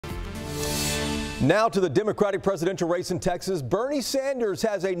Now to the Democratic presidential race in Texas. Bernie Sanders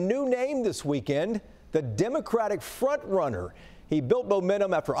has a new name this weekend, the Democratic frontrunner. He built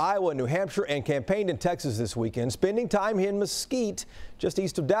momentum after Iowa and New Hampshire and campaigned in Texas this weekend, spending time in Mesquite, just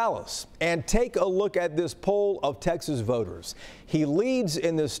east of Dallas. And take a look at this poll of Texas voters. He leads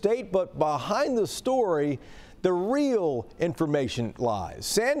in the state, but behind the story, the real information lies.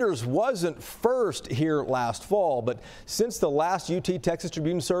 Sanders wasn't first here last fall, but since the last UT Texas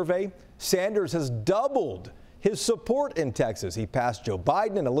Tribune survey, Sanders has doubled his support in Texas. He passed Joe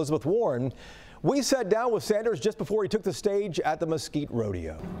Biden and Elizabeth Warren. We sat down with Sanders just before he took the stage at the Mesquite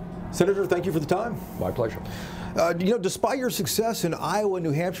Rodeo. Senator, thank you for the time. My pleasure. Despite your success in Iowa and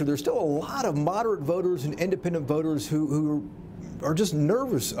New Hampshire, there's still a lot of moderate voters and independent voters who are just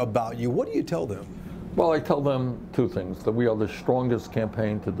nervous about you. What do you tell them? Well, I tell them two things, that we are the strongest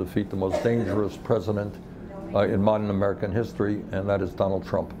campaign to defeat the most dangerous president in modern American history, and that is Donald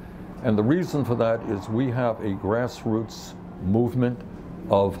Trump. And the reason for that is we have a grassroots movement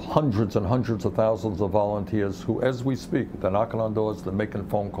of hundreds and hundreds of thousands of volunteers who, as we speak, they're knocking on doors, they're making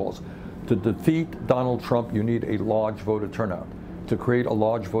phone calls. To defeat Donald Trump, you need a large voter turnout. To create a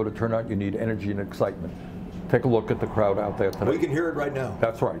large voter turnout, you need energy and excitement. Take a look at the crowd out there today. We can hear it right now.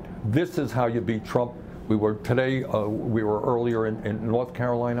 That's right. This is how you beat Trump. We were earlier in North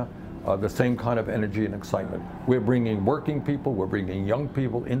Carolina, the same kind of energy and excitement. We're bringing working people, we're bringing young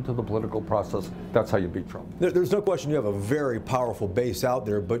people into the political process. That's how you beat Trump. There's no question you have a very powerful base out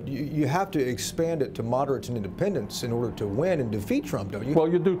there, but you have to expand it to moderates and independents in order to win and defeat Trump, don't you? Well,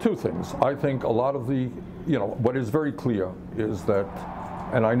 you do two things. I think a lot of the, what is very clear is that,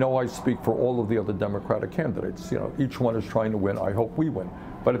 and I know I speak for all of the other Democratic candidates, each one is trying to win. I hope we win.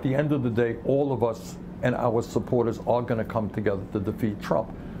 But at the end of the day, all of us and our supporters are going to come together to defeat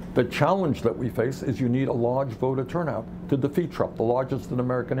Trump. The challenge that we face is you need a large voter turnout to defeat Trump, the largest in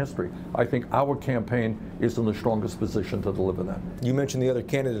American history. I think our campaign is in the strongest position to deliver that. You mentioned the other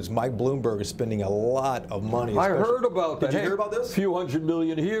candidates. Mike Bloomberg is spending a lot of money. I heard about that. Did you hear about this? A few $100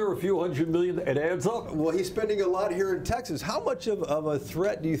 million here, a few $100 million, it adds up. Well, he's spending a lot here in Texas. How much of a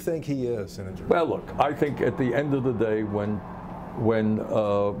threat do you think he is, Senator? Well, look, I think at the end of the day, when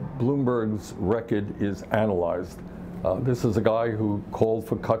Bloomberg's record is analyzed, this is a guy who called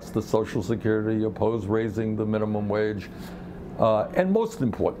for cuts to Social Security, opposed raising the minimum wage, and most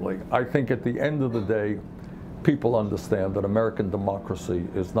importantly, I think at the end of the day, people understand that American democracy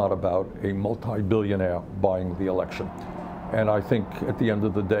is not about a multi-billionaire buying the election. And I think at the end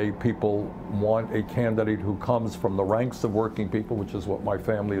of the day, people want a candidate who comes from the ranks of working people, which is what my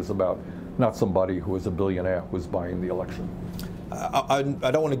family is about, not somebody who is a billionaire who's buying the election. I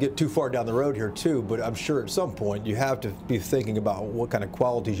don't want to get too far down the road here, too, but I'm sure at some point you have to be thinking about what kind of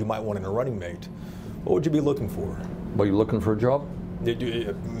qualities you might want in a running mate. What would you be looking for? Well, you looking for a job?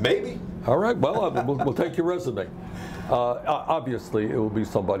 Maybe. All right, well, we'll take your resume. Obviously, it will be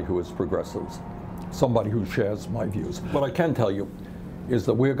somebody who is progressive, somebody who shares my views. What I can tell you is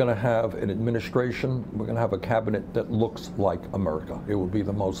that we're going to have an administration, we're going to have a cabinet that looks like America. It will be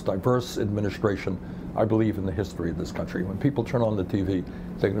the most diverse administration, I believe, in the history of this country. When people turn on the TV,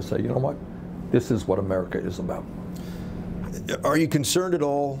 they're going to say, you know what, this is what America is about. Are you concerned at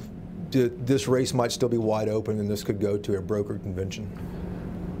all that this race might still be wide open and this could go to a brokered convention?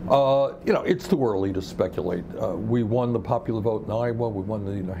 It's too early to speculate. We won the popular vote in Iowa. We won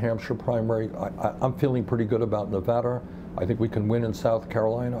the New Hampshire primary. I'm feeling pretty good about Nevada. I think we can win in South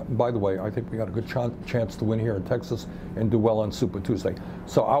Carolina. And by the way, I think we got a good chance to win here in Texas and do well on Super Tuesday.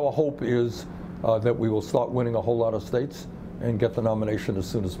 So our hope is that we will start winning a whole lot of states and get the nomination as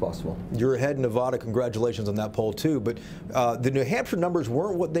soon as possible. You're ahead in Nevada. Congratulations on that poll, too. But the New Hampshire numbers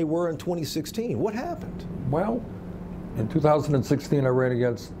weren't what they were in 2016. What happened? Well, in 2016, I ran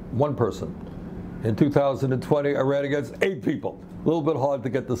against one person. In 2020, I ran against 8 people. A little bit hard to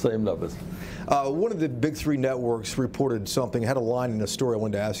get the same numbers. One of the big 3 networks reported something, had a line in a story I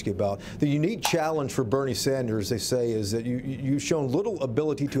wanted to ask you about. The unique challenge for Bernie Sanders, they say, is that you've shown little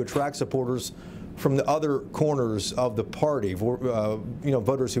ability to attract supporters from the other corners of the party.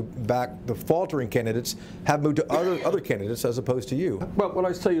 Voters who back the faltering candidates have moved to other candidates as opposed to you. Well, what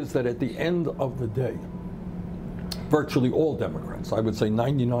I say is that at the end of the day, virtually all Democrats, I would say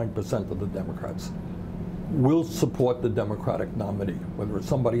 99% of the Democrats, will support the Democratic nominee, whether it's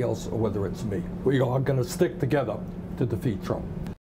somebody else or whether it's me. We are going to stick together to defeat Trump.